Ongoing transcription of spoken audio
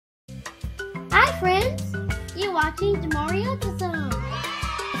friends. You're watching Demoriotism.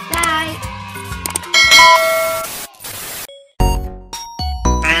 Bye.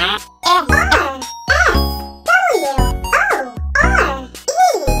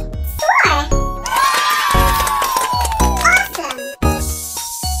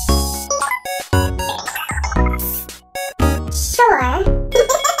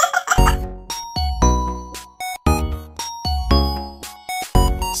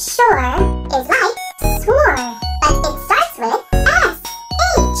 Sure is like swore, but it starts with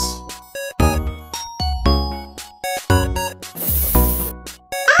S-H.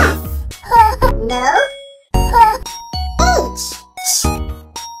 S. No. H.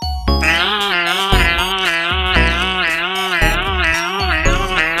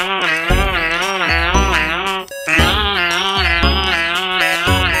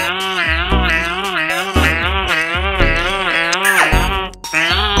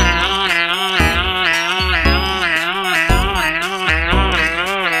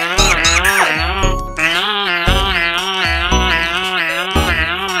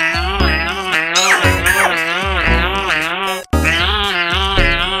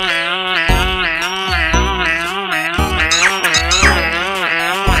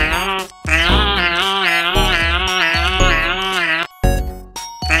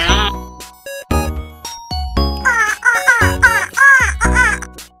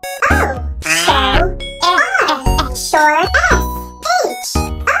 Sure.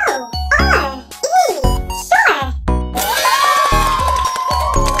 S-H-O-R-E. Sure.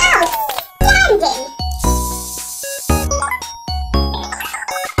 Outstanding.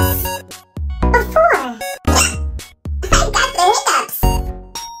 Before. I got the hiccups.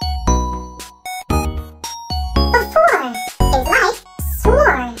 Before is like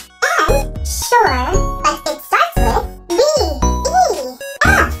swore and sure, but it starts with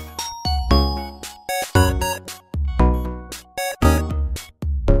B-E-F.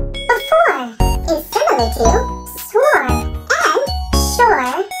 Before is similar to swore and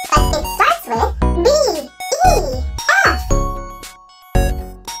sure, but it starts with B-E-F.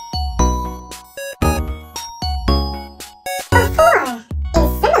 Before is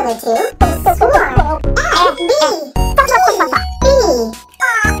similar to swore and B.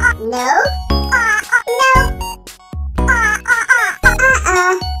 No.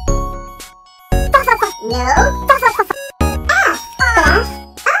 No.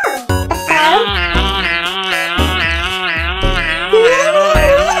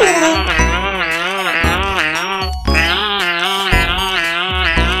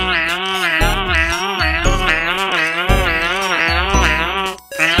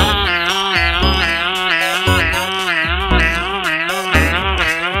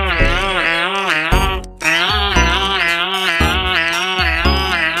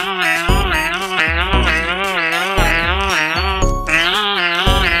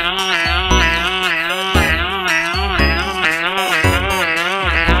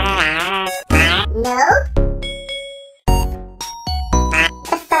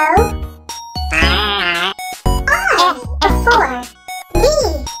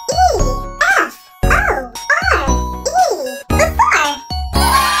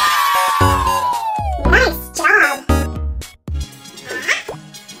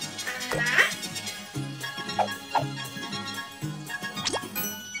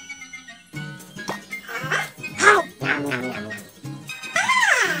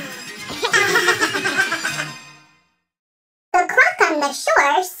 The clock on the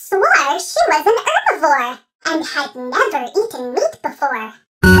shore swore she was an herbivore and had never eaten meat before.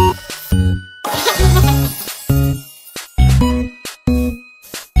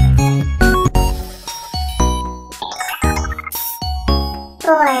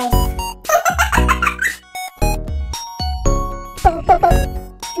 Boars.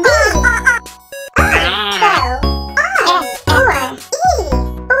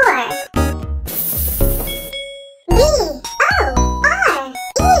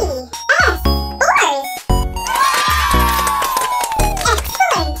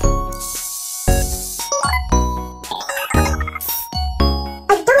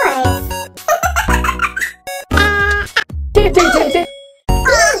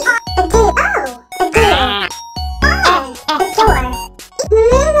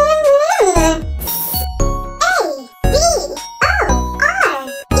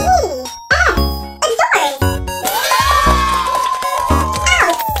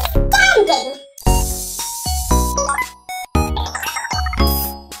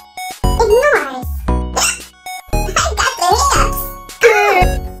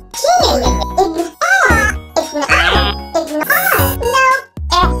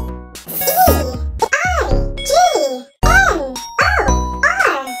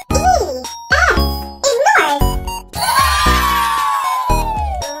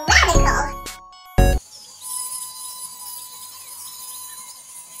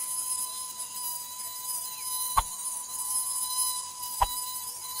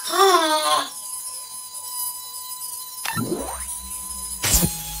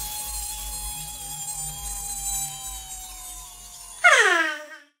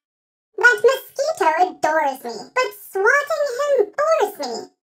 adores me, but swatting him bores me.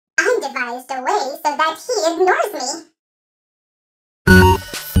 I devised a way so that he ignores me.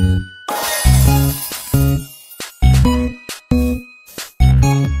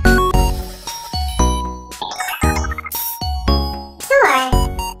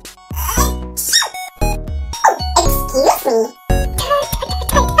 Excuse me.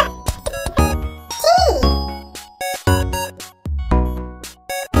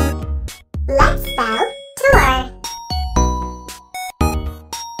 Let's spell tour.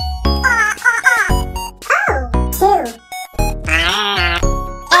 Oh, two. R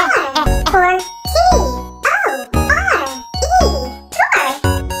for T-O-R-E. Tour.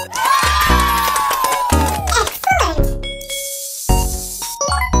 Excellent.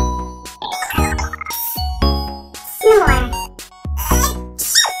 Snore.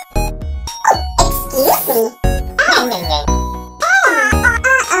 Excuse me.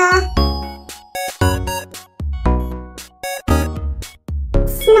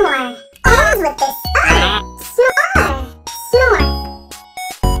 Snore. Ends with this R. Snore. Snore.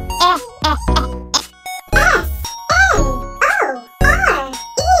 S-N-O-R-E.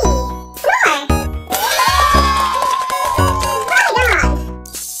 Snore. Right on.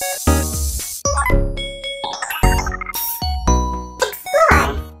 Explore.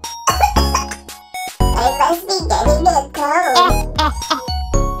 I must be getting a cold.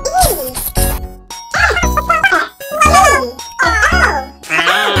 E.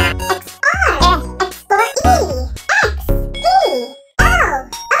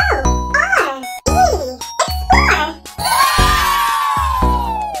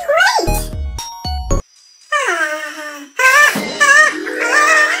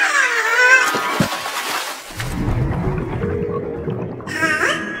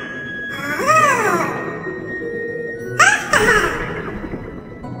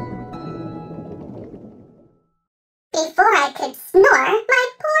 Before I could snore, my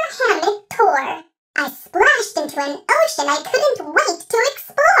poor hammock tore. I splashed into an ocean I couldn't wait to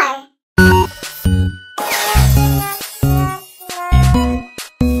explore.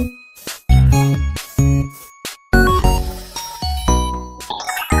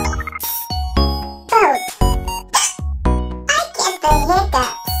 Boat. I get the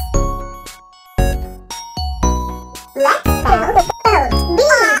hiccups. Let's spell boat. B.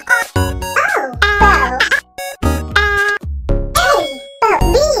 O. Boat.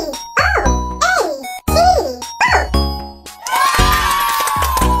 B-O-A-T, boat.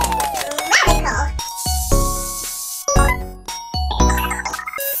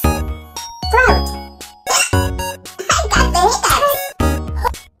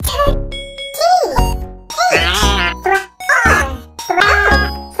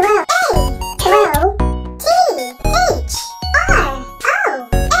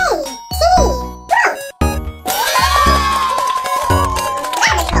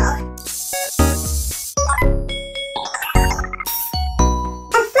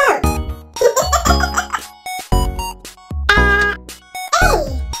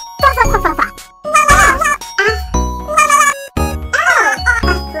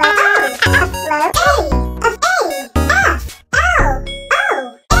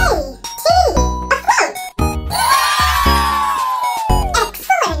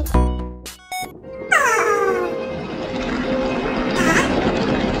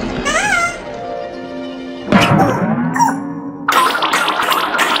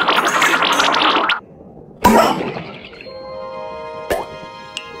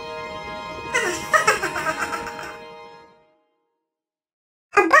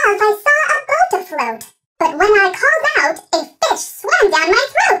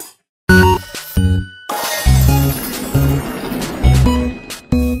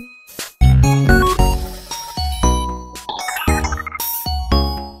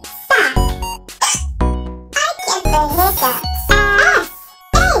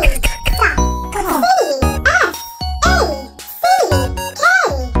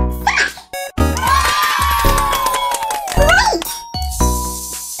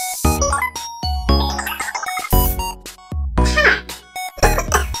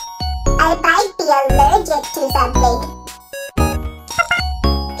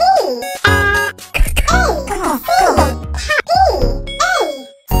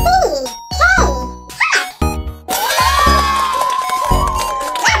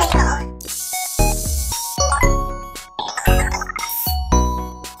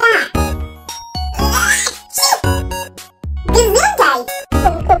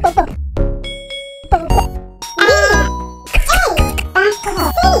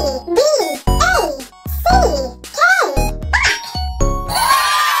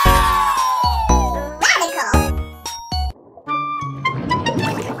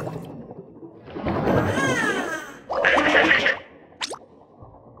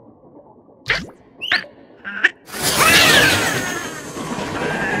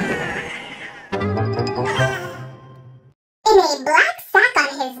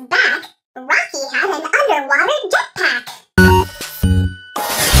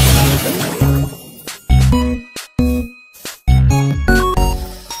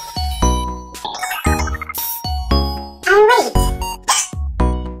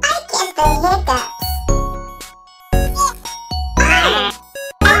 a hiccup.